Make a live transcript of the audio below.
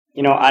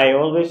I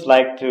always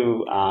like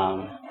to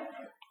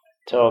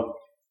talk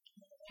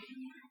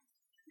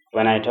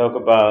when I talk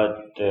about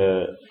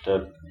the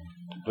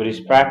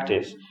Buddhist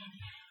practice,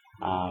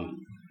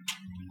 um,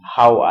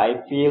 how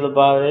I feel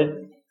about it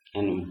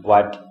and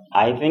what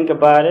I think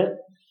about it,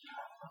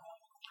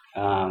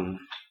 um,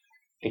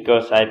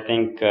 because I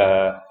think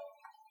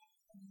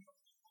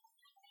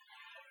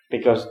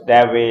because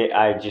that way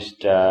I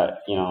just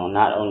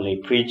not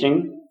only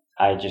preaching,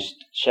 I just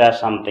share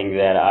something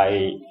that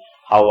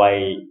how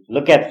I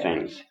look at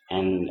things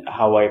and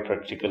how I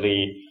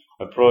practically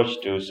approach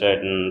to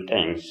certain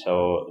things.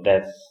 So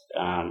that's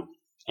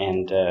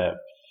and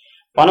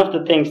one of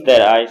the things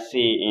that I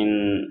see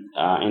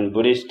in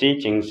Buddhist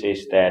teachings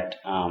is that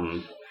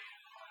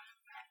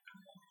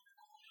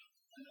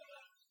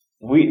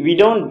we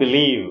don't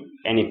believe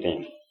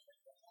anything.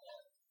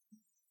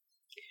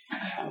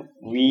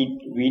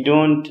 We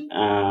don't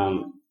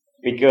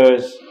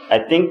because I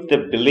think the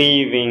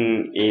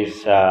believing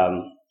is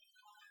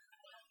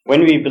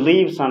when we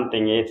believe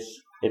something,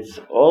 it's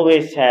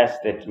always has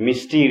that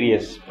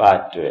mysterious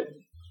part to it.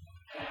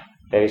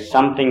 There is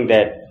something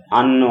that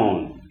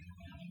unknown,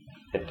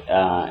 that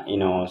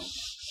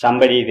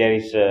somebody, there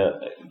is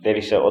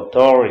a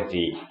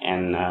authority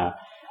and a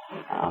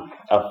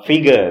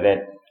figure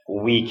that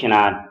we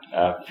cannot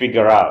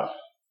figure out,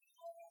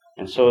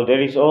 and so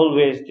there is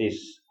always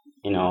this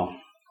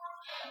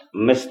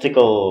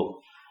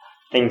mystical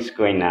things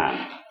going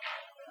on.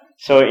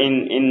 So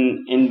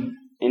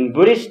in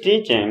Buddhist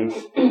teachings,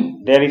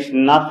 there is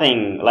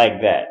nothing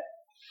like that.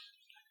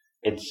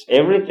 It's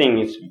everything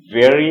is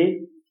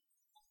very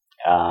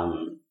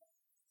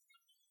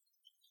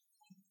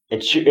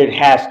it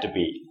has to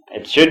be.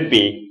 It should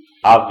be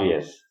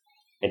obvious.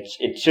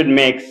 It should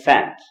make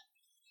sense,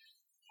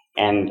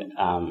 and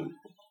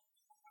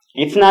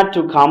it's not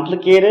too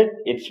complicated.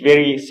 It's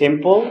very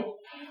simple,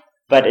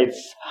 but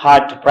it's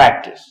hard to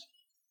practice.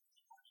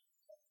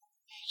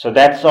 So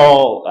that's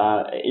all.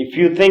 If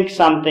you think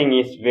something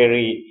is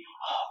very,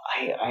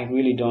 I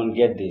really don't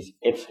get this.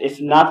 It's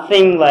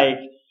nothing like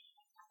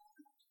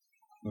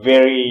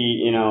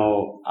very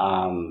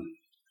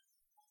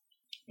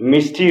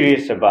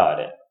mysterious about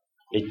it.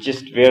 It's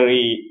just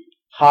very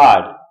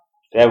hard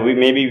that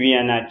we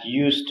are not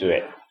used to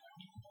it.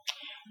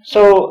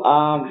 So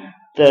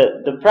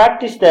the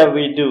practice that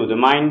we do, the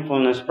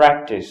mindfulness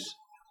practice,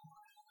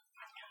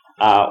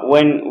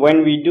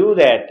 when we do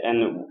that,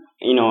 and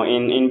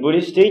in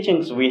Buddhist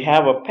teachings we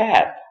have a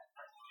path.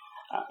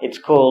 It's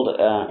called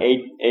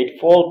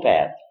eightfold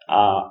path,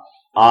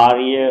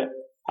 Arya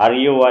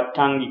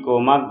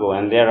Vattangiko Maggo,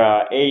 and there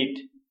are eight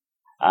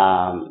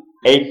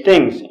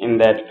things in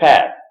that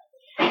path.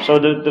 So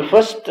the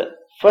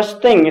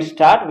first thing is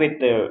start with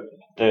the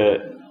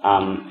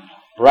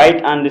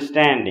right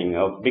understanding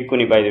of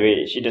Bhikkhuni. By the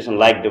way, she doesn't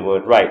like the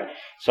word right,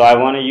 so I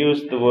want to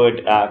use the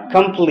word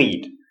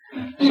complete.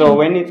 So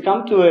when it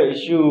comes to an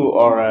issue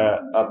or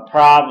a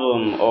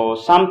problem or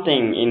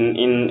something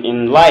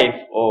in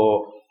life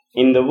or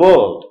in the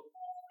world,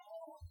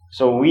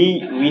 so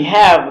we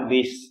have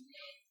this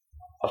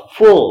a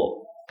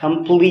full,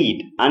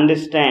 complete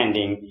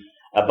understanding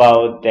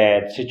about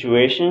that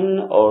situation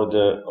or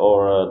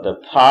the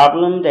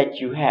problem that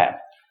you have,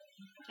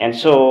 and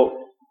so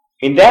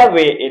in that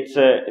way it's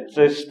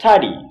a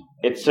study.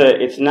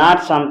 It's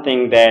not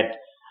something that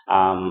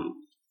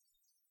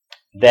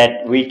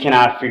that we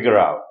cannot figure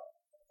out.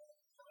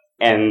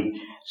 And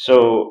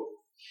so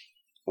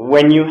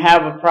when you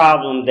have a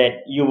problem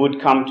that you would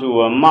come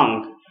to a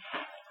monk,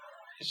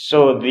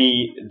 so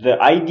the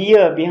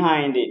idea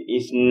behind it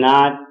is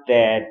not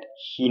that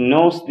he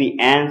knows the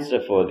answer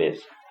for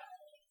this.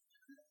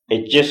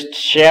 It's just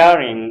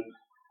sharing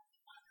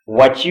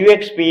what you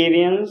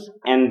experience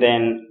and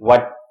then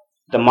what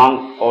the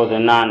monk or the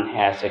nun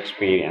has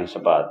experienced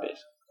about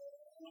this.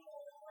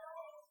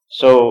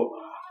 So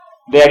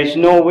there is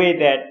no way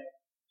that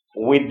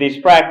with this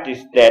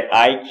practice that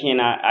I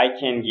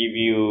can give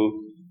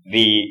you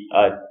the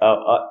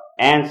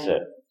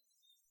answer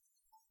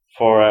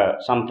for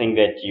something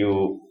that's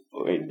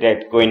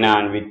going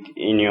on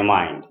in your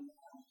mind.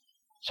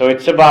 So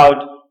it's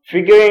about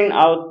figuring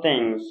out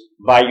things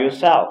by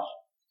yourself.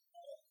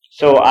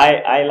 So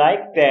I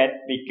like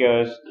that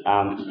because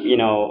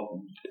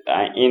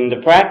in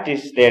the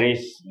practice there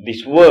is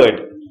this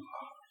word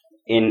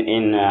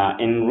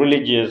in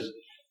religious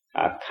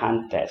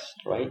contest,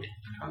 right?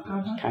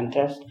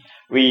 Contest.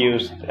 We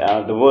use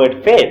the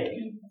word faith.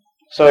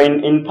 So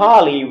in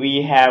Pali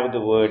we have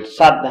the word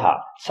saddha.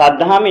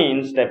 Saddha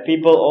means that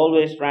people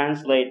always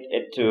translate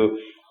it to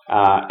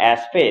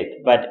as faith,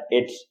 but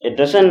it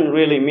doesn't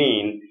really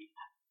mean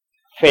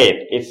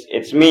faith.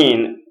 It's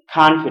mean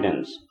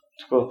confidence.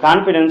 So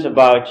confidence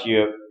about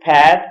your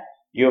path,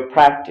 your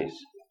practice,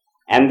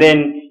 and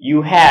then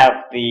you have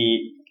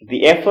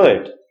the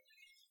effort,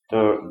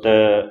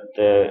 the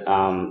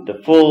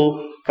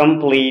full,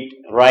 complete,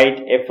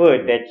 right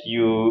effort that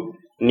you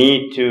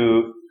need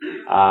to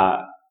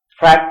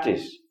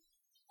practice.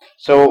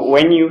 So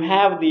when you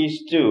have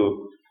these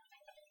two,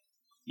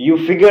 you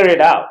figure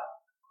it out,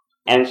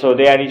 And so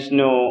there is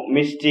no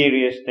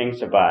mysterious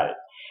things about it.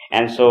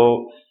 And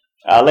so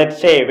let's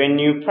say when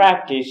you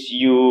practice,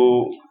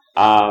 you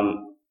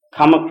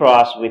come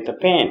across with a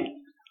pain.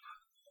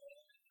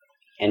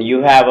 And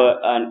you have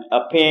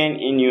a pain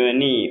in your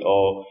knee,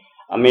 or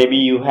maybe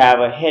you have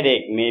a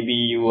headache, maybe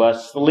you are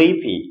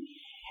sleepy.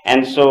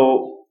 And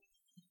so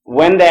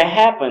when that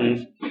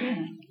happens,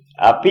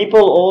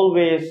 people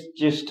always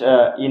just,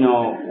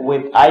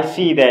 I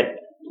see that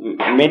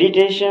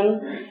meditation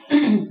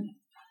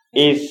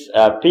is,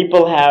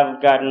 people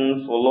have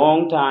gotten for a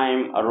long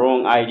time a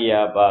wrong idea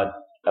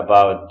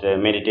about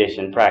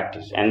meditation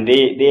practice. And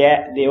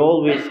they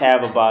always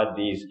have about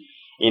these,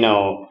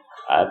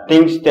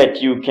 things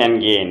that you can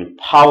gain,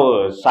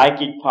 powers,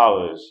 psychic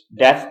powers.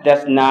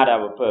 That's not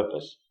our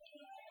purpose.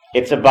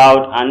 It's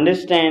about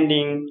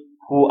understanding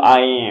who I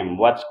am,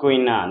 what's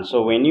going on.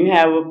 So when you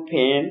have a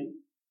pain,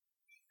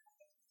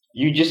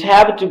 you just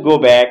have to go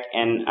back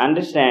and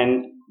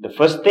understand. The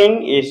first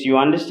thing is you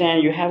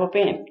understand you have a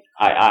pain.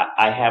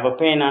 I have a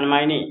pain on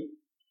my knee.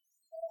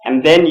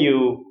 And then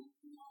you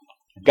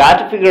got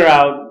to figure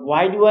out,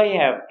 why do I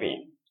have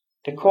pain?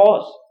 The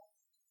cause.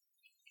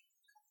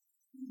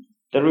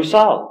 The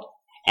result.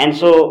 And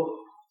so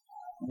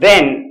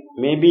then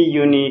maybe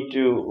you need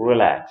to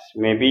relax.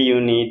 Maybe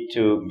you need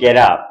to get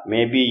up.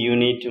 Maybe you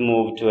need to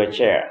move to a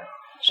chair.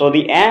 So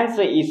the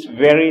answer is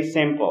very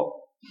simple.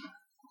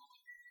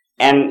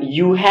 And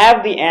you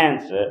have the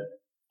answer,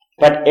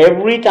 but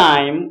every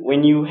time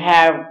when you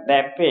have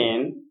that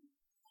pain,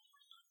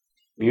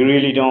 you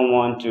really don't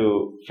want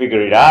to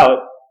figure it out.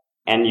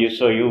 And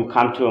so you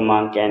come to a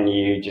monk and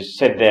you just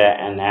sit there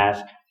and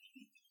ask,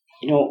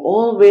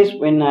 always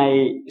when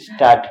I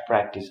start to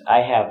practice,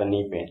 I have a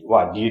knee pain.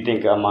 What, do you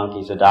think a monk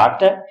is a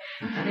doctor?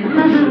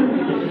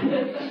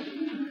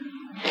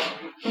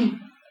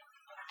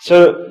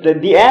 So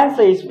the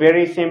answer is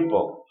very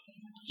simple.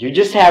 You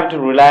just have to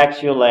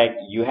relax your leg,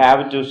 you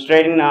have to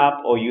straighten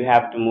up, or you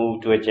have to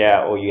move to a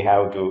chair, or you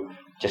have to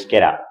just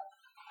get up.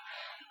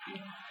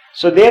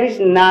 So there is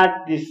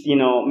not this,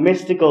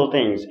 mystical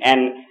things.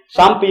 And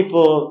some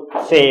people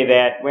say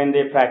that when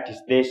they practice,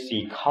 they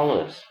see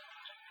colors.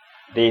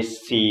 They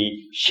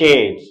see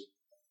shades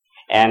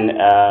and,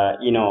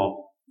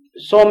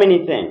 so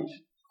many things.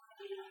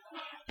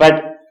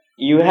 But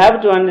you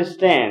have to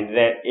understand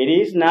that it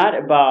is not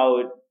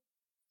about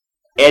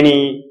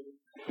any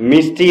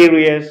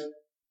mysterious,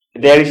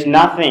 there is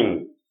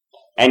nothing,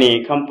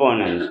 any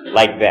components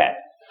like that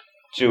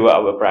to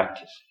our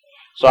practice.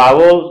 So I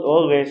will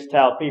always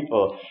tell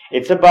people,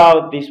 it's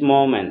about this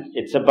moment.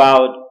 It's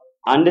about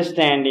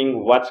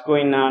understanding what's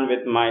going on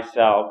with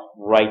myself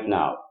right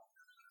now.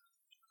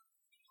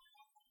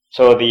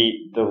 So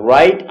the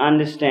right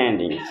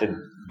understanding, so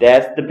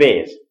that's the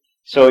base.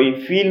 So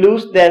if we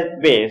lose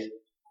that base,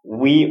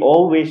 we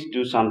always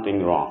do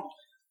something wrong.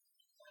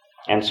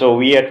 And so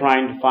we are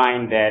trying to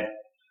find that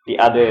the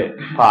other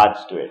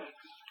parts to it.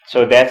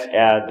 So that's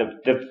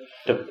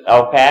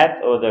our path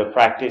or the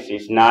practice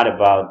is not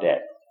about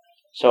that.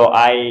 So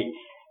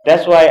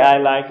that's why I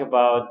like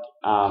about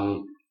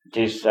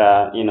this,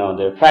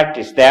 the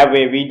practice. That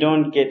way we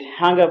don't get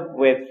hung up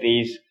with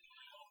these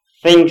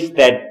things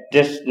that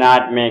does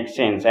not make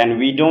sense, and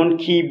we don't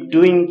keep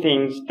doing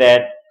things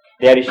that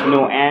there is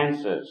no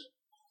answers.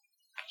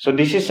 So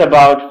this is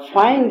about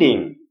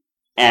finding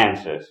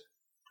answers.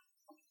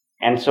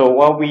 And so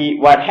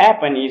what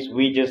happened is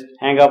we just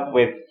hang up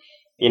with,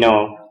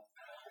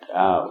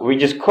 we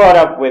just caught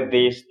up with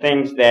these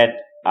things that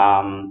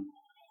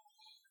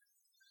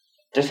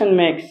doesn't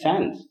make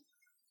sense.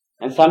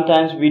 And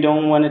sometimes we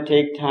don't want to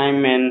take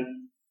time and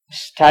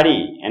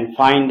study and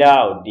find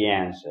out the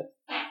answer.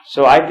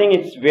 So I think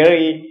it's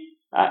very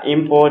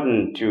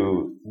important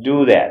to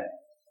do that.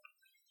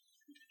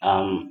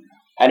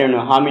 I don't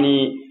know how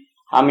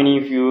many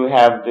of you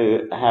have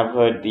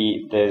heard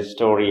the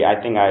story. I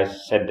think I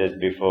said this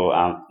before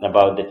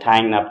about the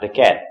tying up the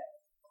cat.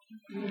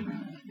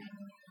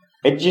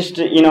 It's just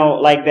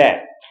like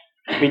that,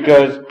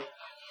 because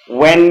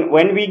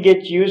when we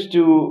get used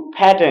to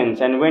patterns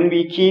and when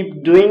we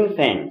keep doing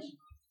things,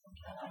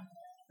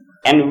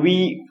 and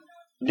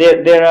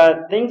there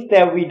are things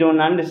that we don't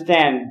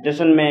understand,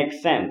 doesn't make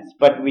sense,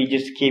 but we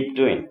just keep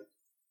doing.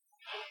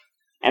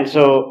 And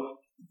so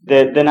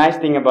the nice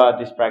thing about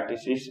this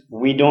practice is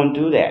we don't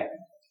do that.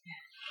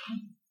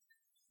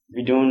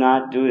 We do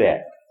not do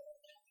that.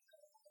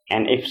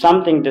 And if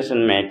something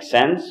doesn't make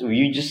sense,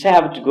 you just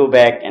have to go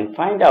back and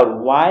find out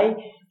why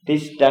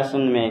this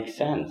doesn't make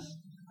sense.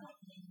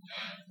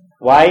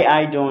 Why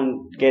I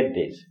don't get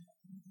this.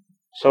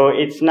 So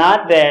it's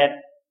not that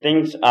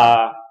things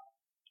are,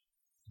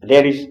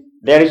 there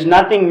is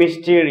nothing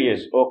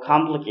mysterious or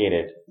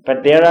complicated,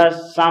 but there are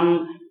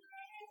some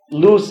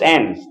loose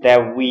ends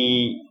that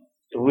we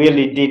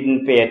really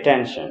didn't pay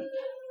attention.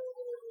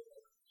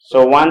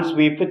 So once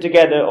we put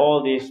together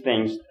all these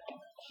things,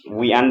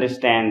 we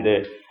understand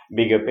the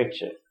bigger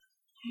picture.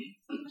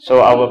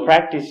 So our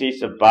practice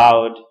is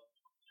about,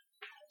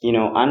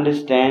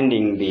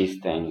 understanding these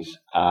things.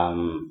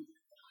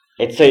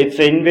 It's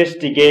an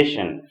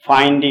investigation,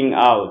 finding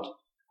out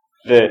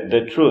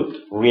the truth,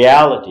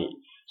 reality.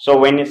 So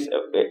when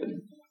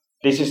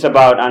this is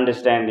about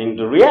understanding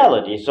the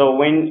reality. So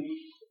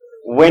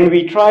when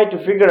we try to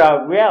figure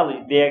out reality,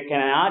 there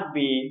cannot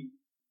be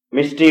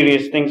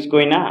mysterious things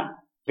going on,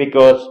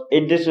 because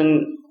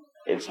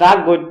it's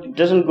not good, it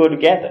doesn't go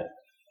together.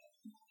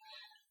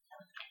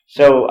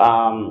 So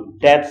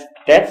that's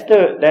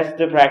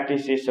the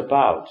practice is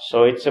about.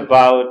 So it's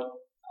about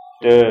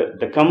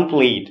the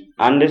complete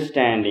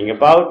understanding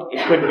about,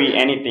 it could be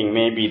anything,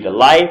 maybe the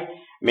life,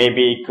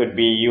 maybe it could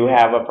be you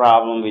have a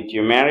problem with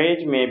your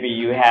marriage, maybe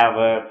you have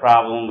a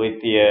problem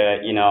with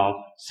the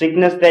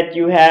sickness that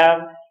you have,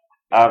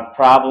 a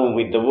problem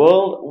with the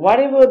world,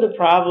 whatever the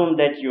problem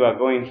that you are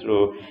going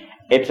through,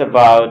 it's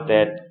about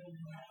that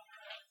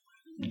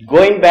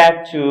going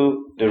back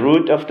to the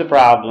root of the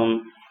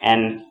problem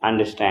and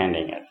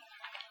understanding it,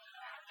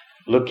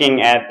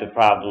 looking at the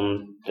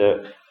problem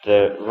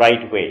the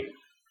right way.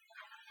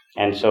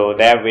 And so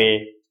that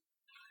way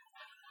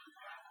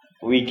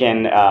we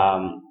can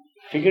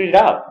figure it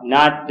out.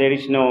 There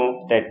is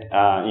no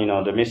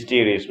the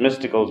mysterious,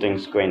 mystical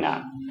things going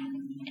on.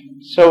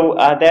 So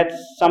that's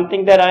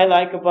something that I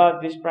like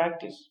about this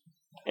practice.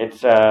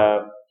 It's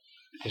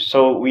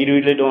so we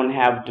really don't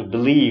have to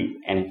believe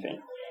anything.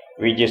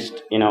 We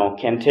just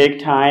can take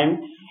time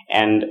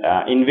and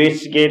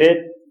investigate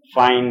it,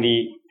 find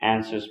the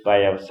answers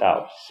by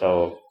ourselves.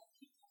 So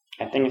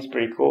I think it's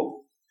pretty cool.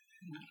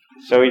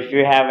 So if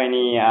you have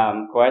any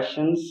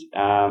questions,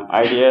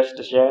 ideas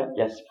to share,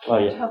 yes,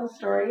 Claudia. Tell the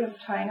story of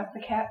tying up the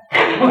cat.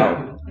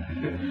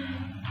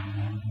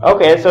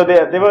 Okay, so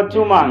there were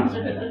two monks.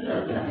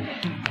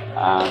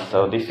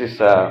 So this is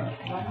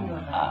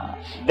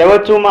there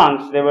were two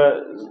monks. They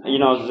were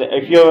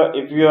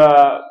if you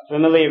are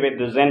familiar with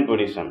the Zen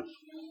Buddhism,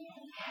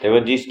 there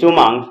were these two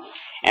monks,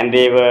 and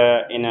they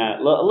were in a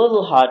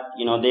little hut.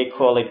 They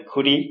call it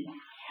kuti.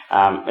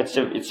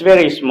 It's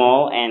very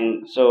small,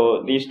 and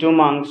so these two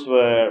monks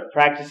were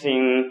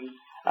practicing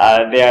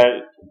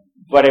their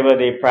whatever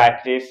they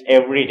practice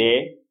every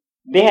day.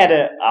 They had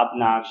an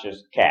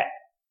obnoxious cat.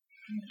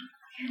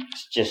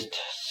 It's just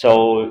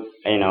so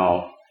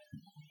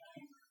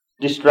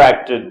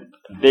distracted.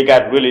 They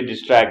got really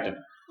distracted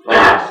from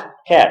this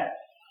cat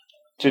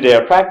to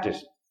their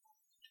practice.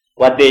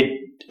 What they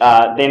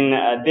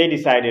they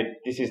decided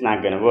this is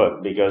not going to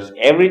work, because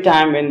every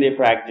time when they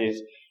practice,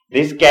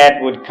 this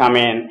cat would come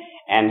in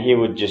and he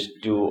would just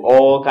do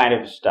all kind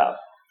of stuff,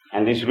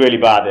 and this really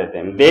bothered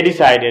them. They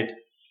decided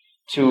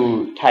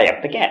to tie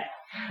up the cat.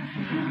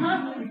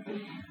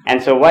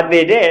 And so what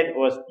they did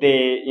was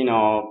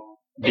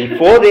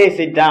before they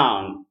sit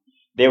down,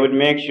 they would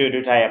make sure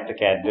to tie up the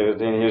cat. He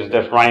was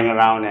just running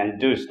around and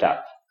do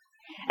stuff.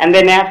 And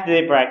then after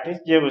they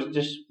practiced, they was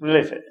just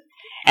release it.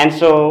 And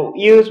so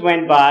years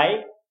went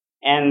by,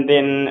 and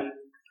then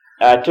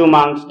two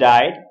monks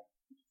died,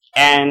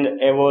 and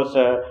it was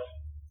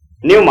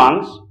new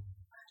monks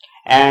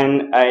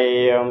and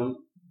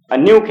a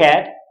new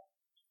cat.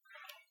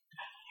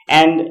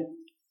 And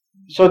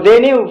so they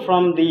knew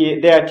from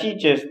their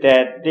teachers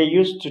that they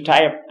used to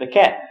tie up the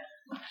cat.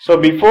 So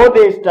before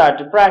they start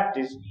to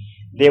practice,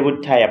 they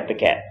would tie up the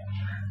cat.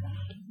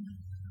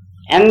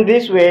 And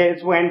this way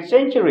it went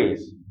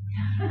centuries.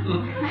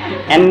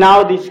 And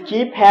now this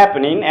keep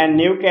happening, and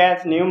new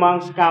cats, new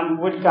monks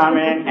would come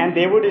in, and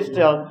they would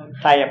still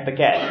tie up the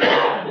cat.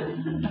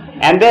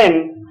 And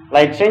then,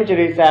 like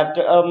centuries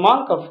after, a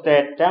monk of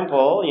that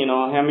temple,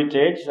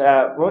 hermitage,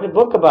 wrote a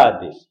book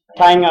about this,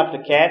 tying up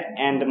the cat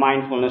and the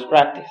mindfulness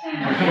practice.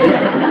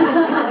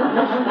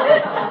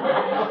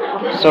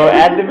 So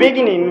at the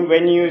beginning,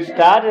 when you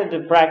started to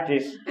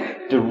practice,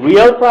 the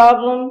real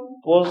problem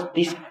was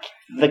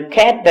the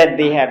cat that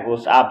they had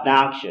was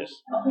obnoxious.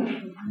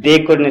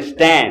 They couldn't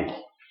stand,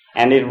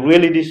 and it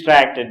really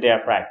distracted their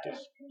practice.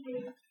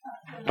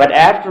 But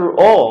after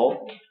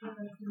all,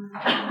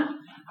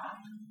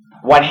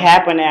 what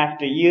happened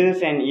after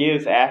years and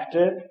years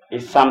after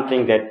is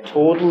something that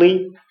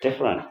totally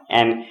different,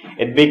 and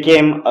it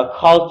became a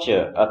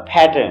culture, a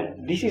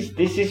pattern. This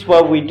is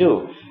what we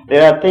do.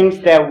 There are things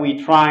that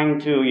we're trying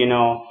to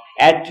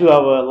add to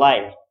our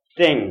life,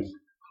 things,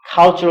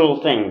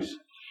 cultural things.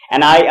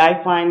 And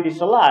I find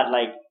this a lot,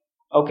 like,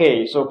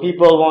 okay, so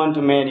people want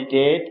to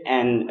meditate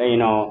and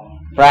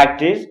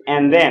practice,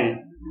 and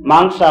then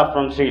monks are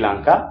from Sri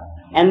Lanka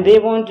and they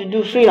want to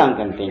do Sri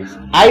Lankan things.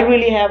 I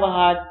really have a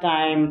hard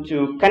time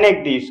to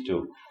connect these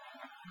two.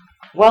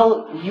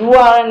 Well, you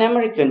are an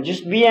American.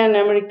 Just be an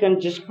American.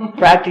 Just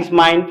practice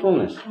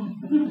mindfulness.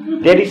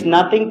 There is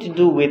nothing to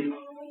do with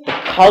the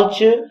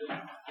culture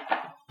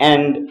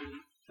and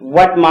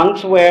what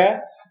monks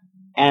wear,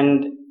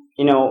 and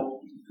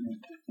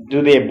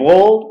do they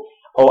bald,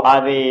 or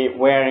are they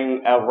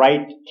wearing a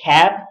right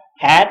hat?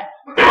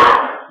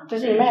 It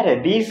doesn't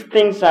matter. These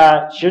things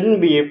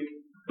shouldn't be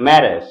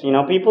matters.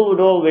 People would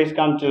always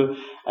come to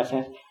us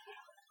and say,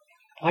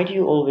 why do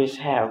you always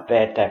have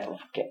that type of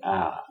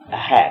a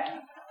hat?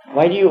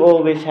 Why do you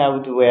always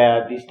have to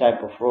wear this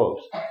type of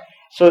robes?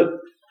 So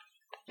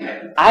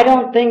I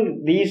don't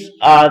think these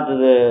are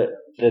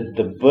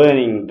the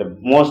burning, the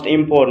most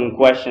important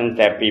questions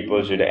that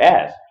people should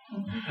ask.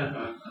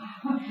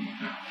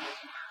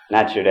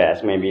 Not should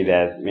ask, maybe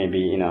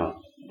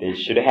they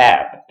should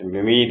have.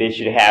 Maybe they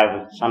should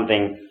have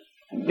something.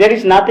 There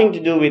is nothing to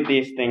do with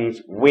these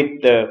things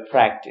with the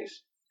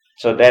practice.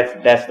 So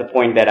that's the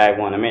point that I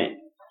want to make.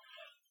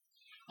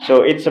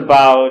 So it's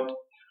about,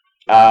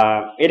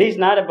 it is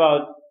not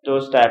about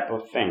those type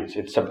of things.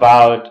 It's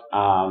about,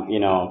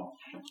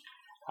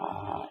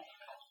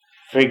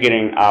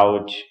 figuring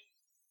out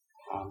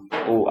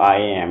who I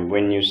am.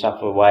 When you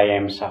suffer, why I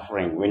am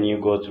suffering. When you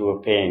go through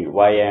a pain,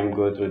 why I am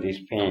going through this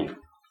pain.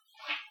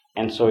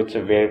 And so it's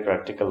a very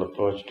practical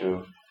approach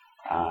to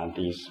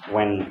these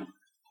when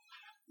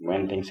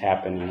things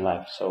happen in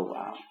life. So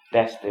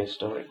that's the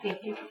story.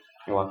 Thank you.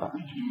 You're welcome.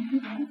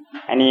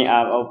 Any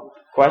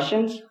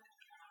questions?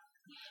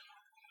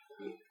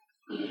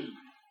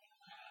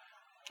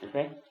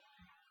 Okay.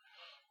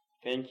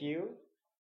 Thank you.